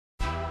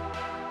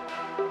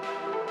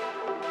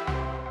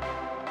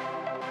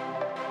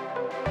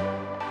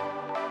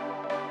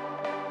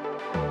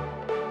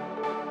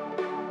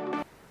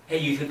Hey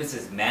YouTube, this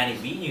is Manny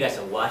V. You guys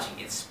are watching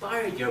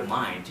Inspire Your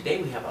Mind.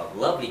 Today we have a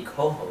lovely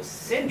co-host,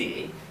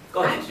 Cindy. Go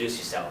ahead and introduce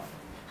yourself.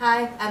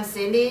 Hi, I'm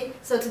Cindy.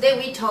 So today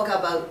we talk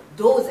about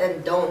do's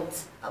and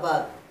don'ts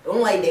about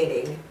online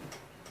dating.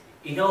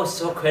 You know, it's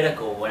so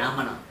critical when I'm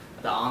on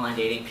the online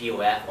dating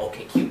POF,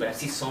 OkCupid. I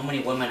see so many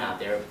women out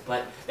there,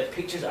 but the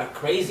pictures are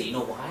crazy. You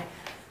know why?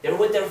 They're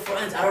with their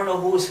friends. I don't know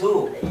who's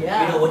who.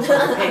 Yeah. You know what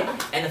to pick.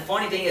 And the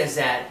funny thing is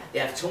that they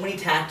have too many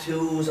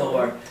tattoos,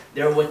 or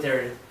they're with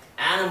their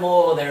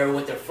animal, they're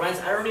with their friends.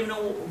 I don't even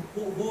know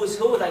who is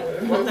who. Like,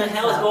 what the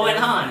hell is going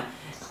on?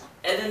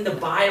 And then the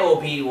bio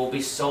will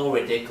be so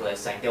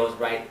ridiculous. Like, they was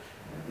write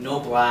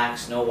no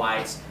blacks, no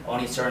whites,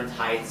 only certain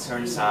height,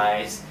 certain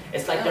size.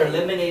 It's like they're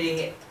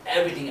eliminating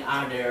everything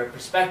out of their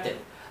perspective.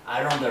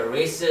 I don't know, they're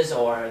racist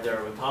or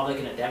they're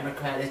Republican or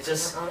Democrat. It's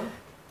just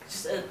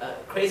a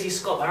crazy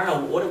scope. I don't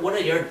know. What are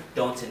your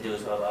don'ts and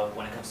do's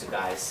when it comes to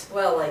guys?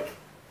 Well, like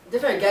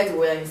different guys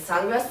wearing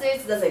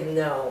sunglasses. That's like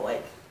no,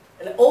 like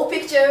an old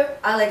picture.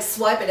 I like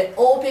swipe at an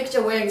old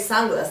picture wearing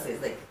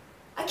sunglasses. Like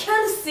I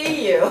can't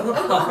see you.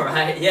 All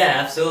right. Yeah,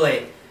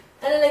 absolutely.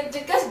 And then like the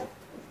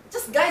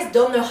guys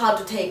don't know how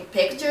to take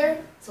picture.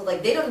 So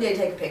like they don't really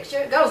take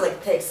picture. Girls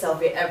like take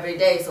selfie every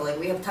day. So like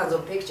we have tons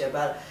of picture,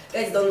 but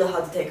guys don't know how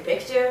to take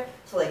picture.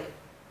 So like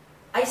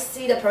I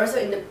see the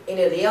person in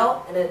the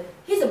real, and then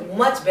he's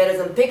much better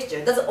than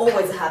picture. Doesn't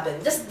always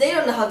happen. Just they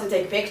don't know how to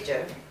take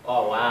picture.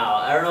 Oh wow,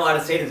 I don't know how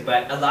to say this,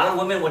 but a lot of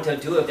women, what they'll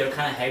do if they're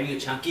kind of heavy or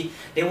chunky,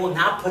 they will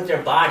not put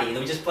their body.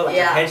 They'll just put like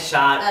a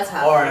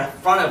headshot or a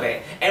front of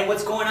it. And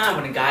what's going on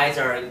when the guys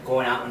are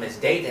going out on this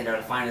date and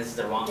they're finding this is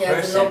the wrong person?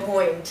 There's no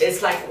point.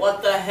 It's like,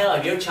 what the hell?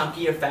 If you're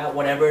chunky or fat,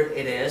 whatever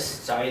it is,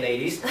 sorry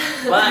ladies,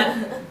 but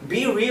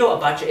be real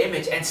about your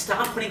image and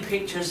stop putting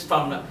pictures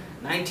from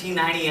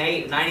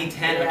 1998,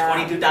 1910, or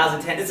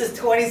 2010. This is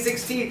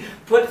 2016.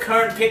 Put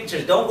current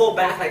pictures. Don't go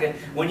back like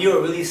when you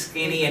were really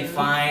skinny and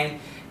fine.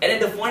 And then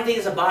the funny thing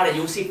is about it,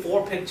 you'll see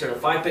 4 pictures or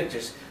 5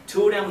 pictures.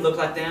 2 of them look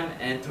like them,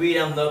 and 3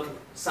 of them look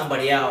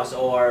somebody else,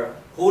 or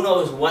who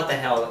knows what the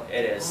hell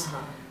it is.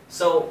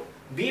 So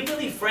be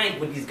really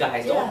frank with these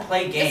guys. Don't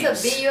play games.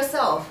 Just be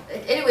yourself.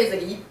 Anyways,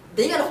 like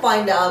they're gonna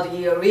find out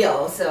you're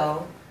real.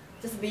 So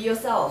just be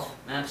yourself.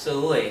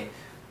 Absolutely.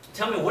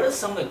 Tell me, what are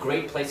some of the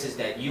great places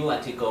that you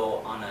like to go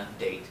on a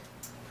date?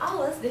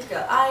 Oh, that's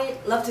difficult. I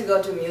love to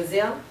go to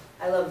museum.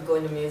 I love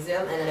going to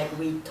museum, and then like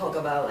we talk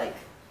about like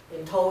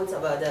in talks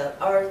about the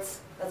arts.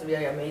 That's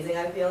really amazing.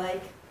 I feel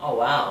like. Oh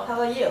wow.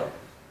 How about you?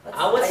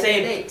 I would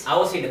say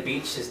the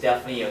beach is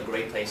definitely a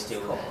great place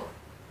to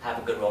have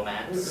a good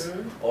romance,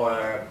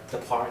 or the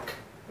park.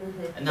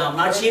 No, I'm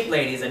not cheap,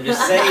 ladies. I'm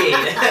just saying.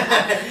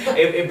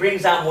 it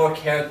brings out more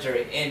character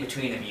in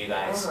between of you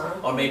guys,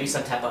 or maybe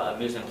some type of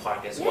amusement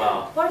park as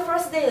well. For the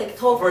first day, like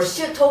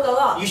should talk a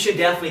lot. You should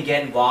definitely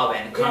get involved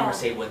and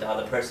conversate with the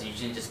other person. You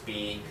shouldn't just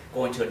be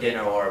going to a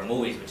dinner or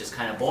movies, which is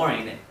kind of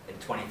boring in the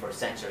 21st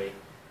century.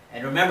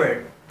 And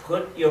remember,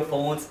 put your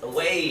phones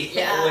away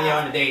when you're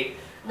on a date.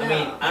 I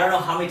mean, I don't know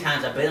how many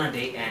times I've been on a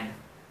date and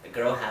the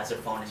girl has her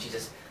phone and she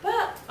just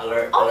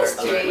alert.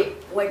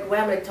 Like when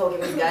I'm like talking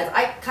with guys,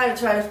 I kind of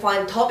try to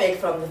find topic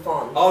from the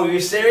phone. Oh, you're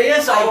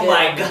serious? Oh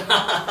my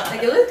god!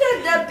 Like look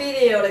at that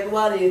video. Like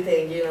what do you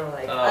think? You know,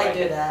 like I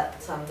do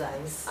that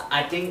sometimes.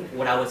 I think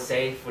what I would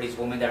say for these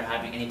women that are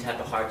having any type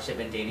of hardship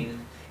in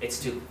dating, it's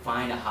to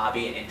find a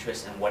hobby and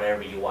interest in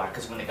whatever you are.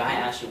 Because when the guy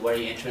asks you what are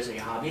your interests or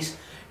your hobbies,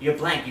 you're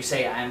blank. You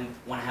say I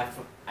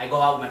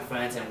go out with my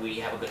friends and we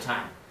have a good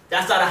time.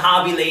 That's not a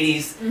hobby,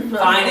 ladies.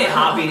 Find a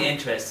hobby and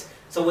interest.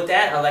 So with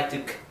that, I'd like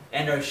to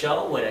end our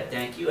show with a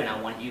thank you, and I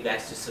want you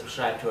guys to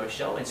subscribe to our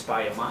show,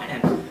 Inspire Your Mind,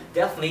 and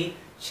definitely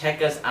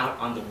check us out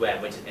on the web,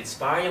 which is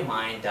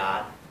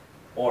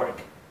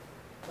inspireyourmind.org.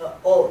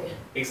 Org.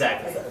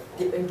 Exactly.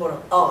 That's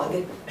important. Org. All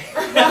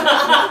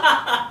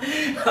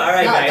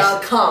right, guys.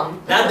 Not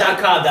 .com. Not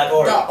 .com,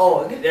 .org.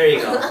 .org. There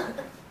you go.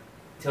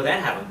 Till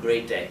then, have a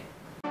great day.